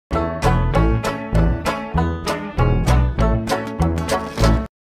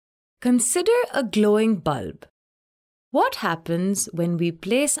Consider a glowing bulb. What happens when we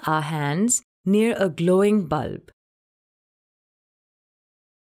place our hands near a glowing bulb?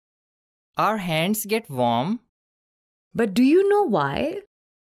 Our hands get warm. But do you know why?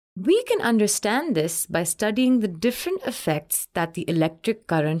 We can understand this by studying the different effects that the electric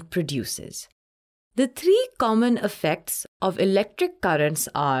current produces. The three common effects of electric currents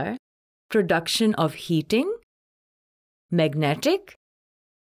are production of heating, magnetic,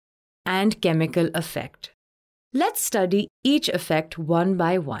 and chemical effect. Let's study each effect one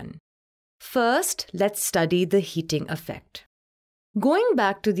by one. First, let's study the heating effect. Going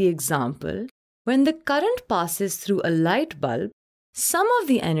back to the example, when the current passes through a light bulb, some of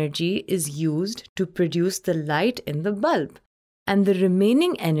the energy is used to produce the light in the bulb, and the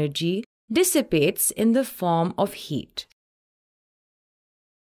remaining energy dissipates in the form of heat.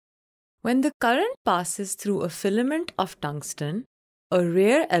 When the current passes through a filament of tungsten, a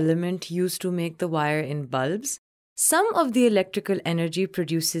rare element used to make the wire in bulbs, some of the electrical energy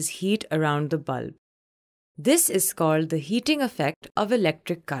produces heat around the bulb. This is called the heating effect of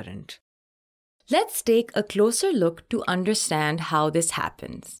electric current. Let's take a closer look to understand how this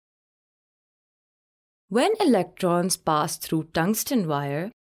happens. When electrons pass through tungsten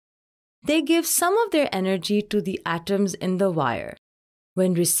wire, they give some of their energy to the atoms in the wire.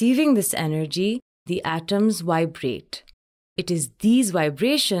 When receiving this energy, the atoms vibrate. It is these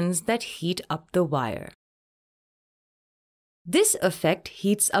vibrations that heat up the wire. This effect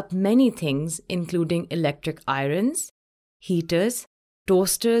heats up many things, including electric irons, heaters,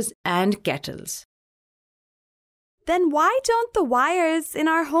 toasters, and kettles. Then why don't the wires in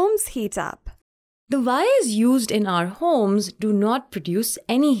our homes heat up? The wires used in our homes do not produce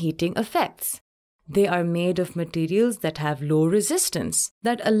any heating effects. They are made of materials that have low resistance,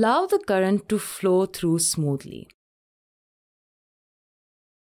 that allow the current to flow through smoothly.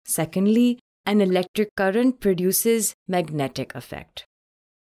 Secondly, an electric current produces magnetic effect.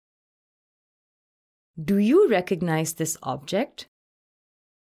 Do you recognize this object?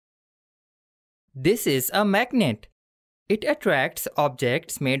 This is a magnet. It attracts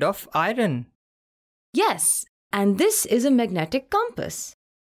objects made of iron. Yes, and this is a magnetic compass.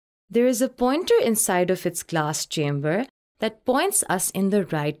 There is a pointer inside of its glass chamber that points us in the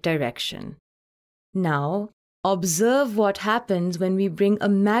right direction. Now, observe what happens when we bring a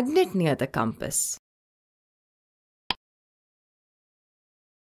magnet near the compass.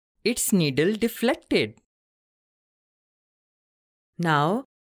 Its needle deflected. Now,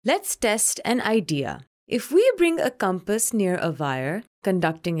 let's test an idea. If we bring a compass near a wire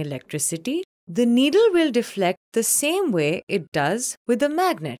conducting electricity, the needle will deflect the same way it does with a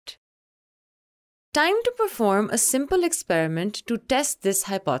magnet. Time to perform a simple experiment to test this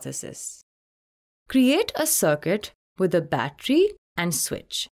hypothesis. Create a circuit with a battery and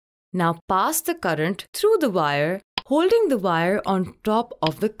switch. Now pass the current through the wire, holding the wire on top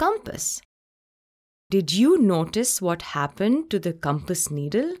of the compass. Did you notice what happened to the compass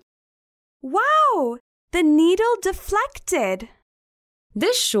needle? Wow! The needle deflected.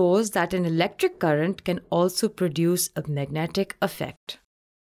 This shows that an electric current can also produce a magnetic effect.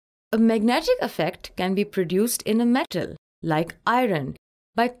 A magnetic effect can be produced in a metal, like iron,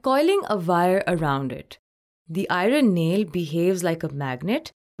 by coiling a wire around it. The iron nail behaves like a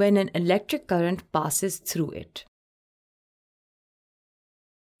magnet when an electric current passes through it.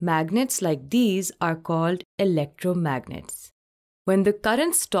 Magnets like these are called electromagnets. When the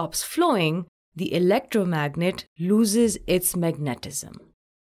current stops flowing, the electromagnet loses its magnetism.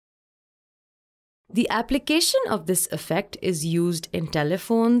 The application of this effect is used in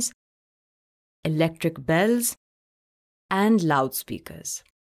telephones, electric bells, and loudspeakers.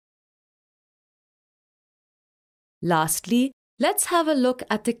 Lastly, let's have a look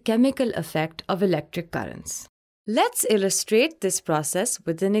at the chemical effect of electric currents. Let's illustrate this process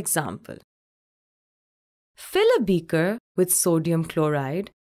with an example. Fill a beaker with sodium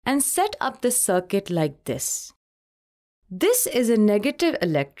chloride and set up the circuit like this. This is a negative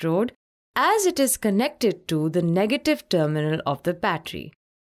electrode as it is connected to the negative terminal of the battery,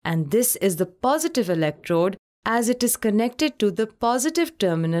 and this is the positive electrode as it is connected to the positive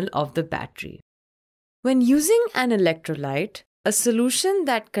terminal of the battery. When using an electrolyte, a solution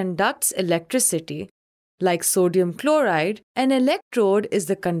that conducts electricity, like sodium chloride, an electrode is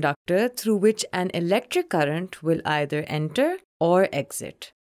the conductor through which an electric current will either enter or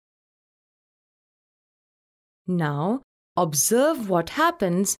exit. Now, observe what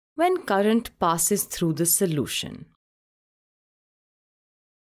happens when current passes through the solution.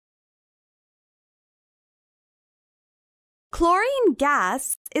 Chlorine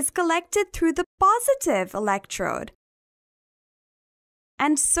gas is collected through the positive electrode.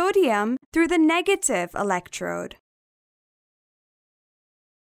 and sodium through the negative electrode.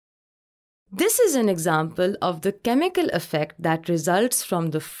 This is an example of the chemical effect that results from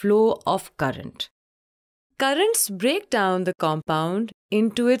the flow of current. Currents break down the compound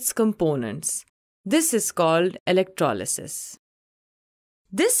into its components. This is called electrolysis.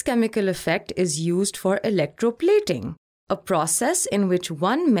 This chemical effect is used for electroplating, a process in which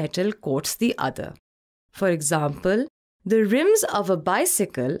one metal coats the other. For example, the rims of a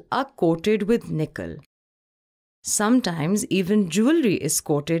bicycle are coated with nickel. Sometimes even jewelry is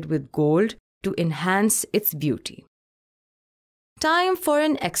coated with gold to enhance its beauty. Time for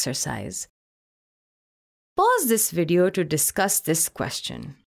an exercise. Pause this video to discuss this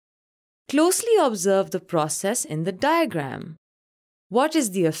question. Closely observe the process in the diagram. What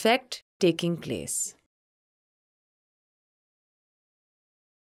is the effect taking place?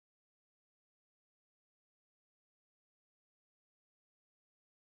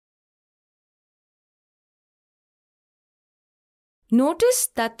 Notice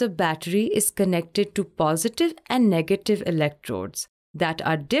that the battery is connected to positive and negative electrodes that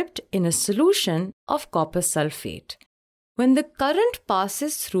are dipped in a solution of copper sulfate. When the current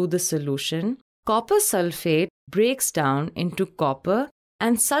passes through the solution, copper sulfate breaks down into copper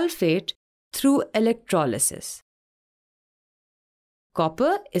and sulfate through electrolysis.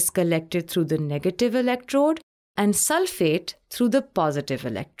 Copper is collected through the negative electrode and sulfate through the positive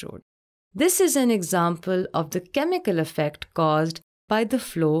electrode. This is an example of the chemical effect caused by the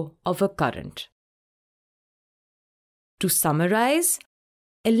flow of a current. To summarize,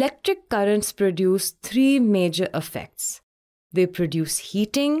 electric currents produce three major effects. They produce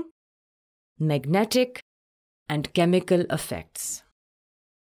heating, magnetic, and chemical effects.